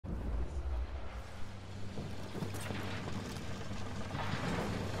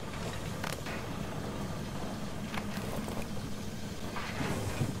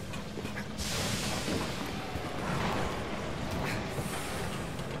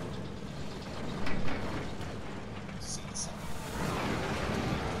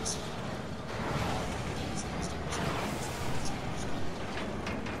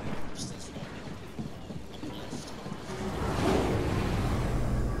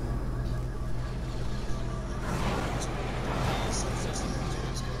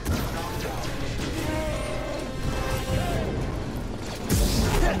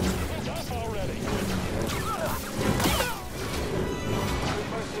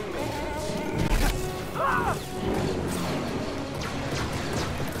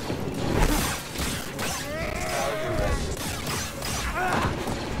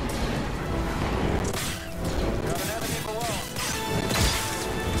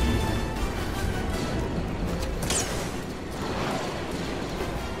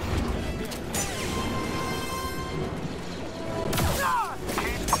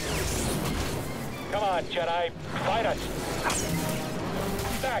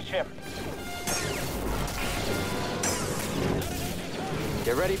smash him.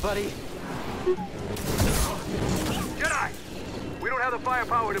 Get ready, buddy. Jedi! We don't have the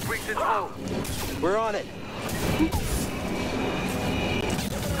firepower to breach this hole. We're on it.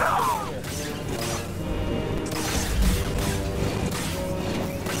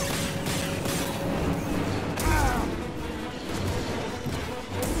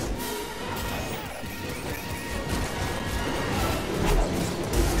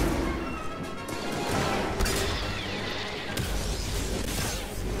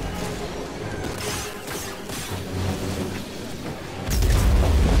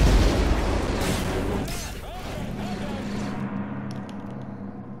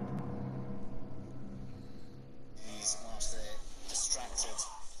 Whilst they're distracted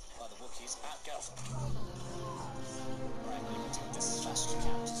by the Wookiees at Guff. Right, we need to do this as fast as you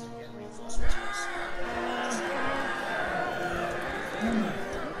can to get reinforcements.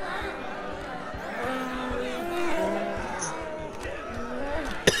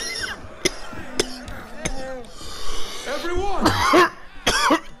 Everyone!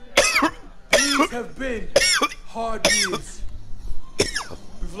 These have been hard years.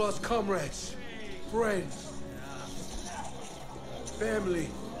 We've lost comrades, friends, family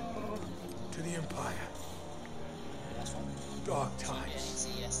to the Empire. Dark times.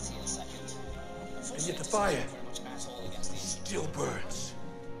 And yet the fire still burns.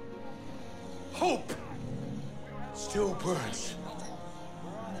 Hope still burns.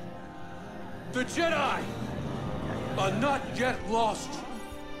 The Jedi are not yet lost.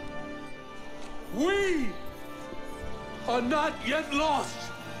 We are not yet lost.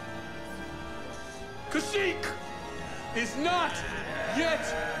 Kashyyyk is not yet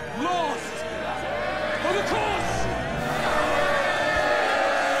lost. For the cause!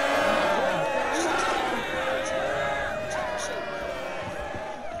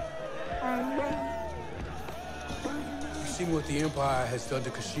 You've seen what the Empire has done to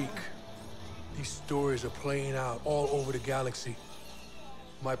Kashyyyk. These stories are playing out all over the galaxy.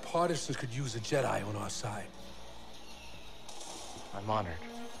 My partisans could use a Jedi on our side. I'm honored.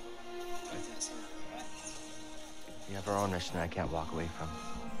 We have our own mission I can't walk away from.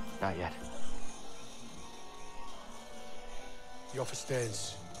 Not yet. The offer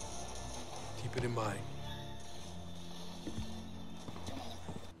stands. Keep it in mind.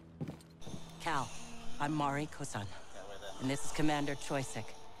 Cal, I'm Mari Kosan, and this is Commander Kashyyk.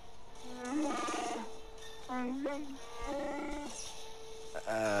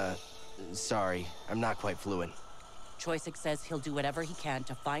 Sorry. I'm not quite fluent. Kashyyk says he'll do whatever he can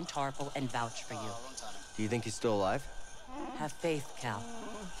to find Tarful and vouch for you. Do you think he's still alive? Have faith, Cal.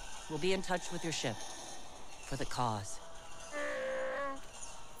 We'll be in touch with your ship. For the cause.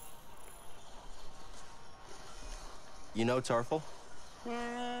 You know Tarful?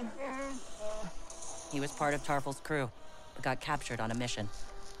 He was part of Tarful's crew, but got captured on a mission.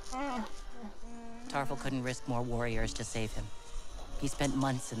 Tarful couldn't risk more warriors to save him. He spent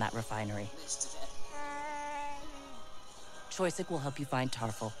months in that refinery. Kashyyk will help you find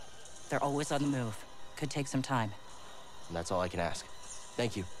Tarful. They're always on the move. Could take some time. And that's all I can ask.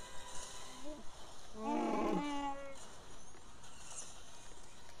 Thank you.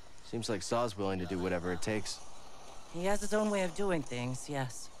 Seems like Saw's willing to do whatever it takes. He has his own way of doing things,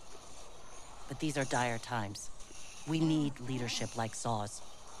 yes. But these are dire times. We need leadership like Saw's.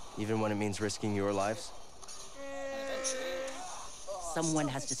 Even when it means risking your lives? Someone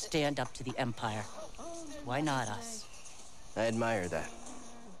has to stand up to the Empire. Why not us? I admire that.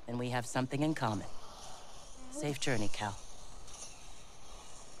 And we have something in common. Safe journey, Cal.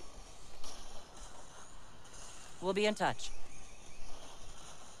 We'll be in touch.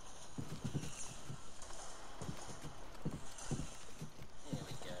 Here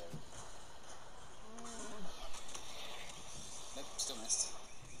we go. Nope, still missed.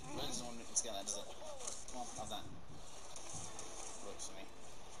 Well, it doesn't want to get that, does it? Come on, have that. Works for me.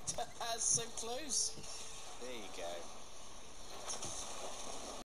 That's so close. There you go.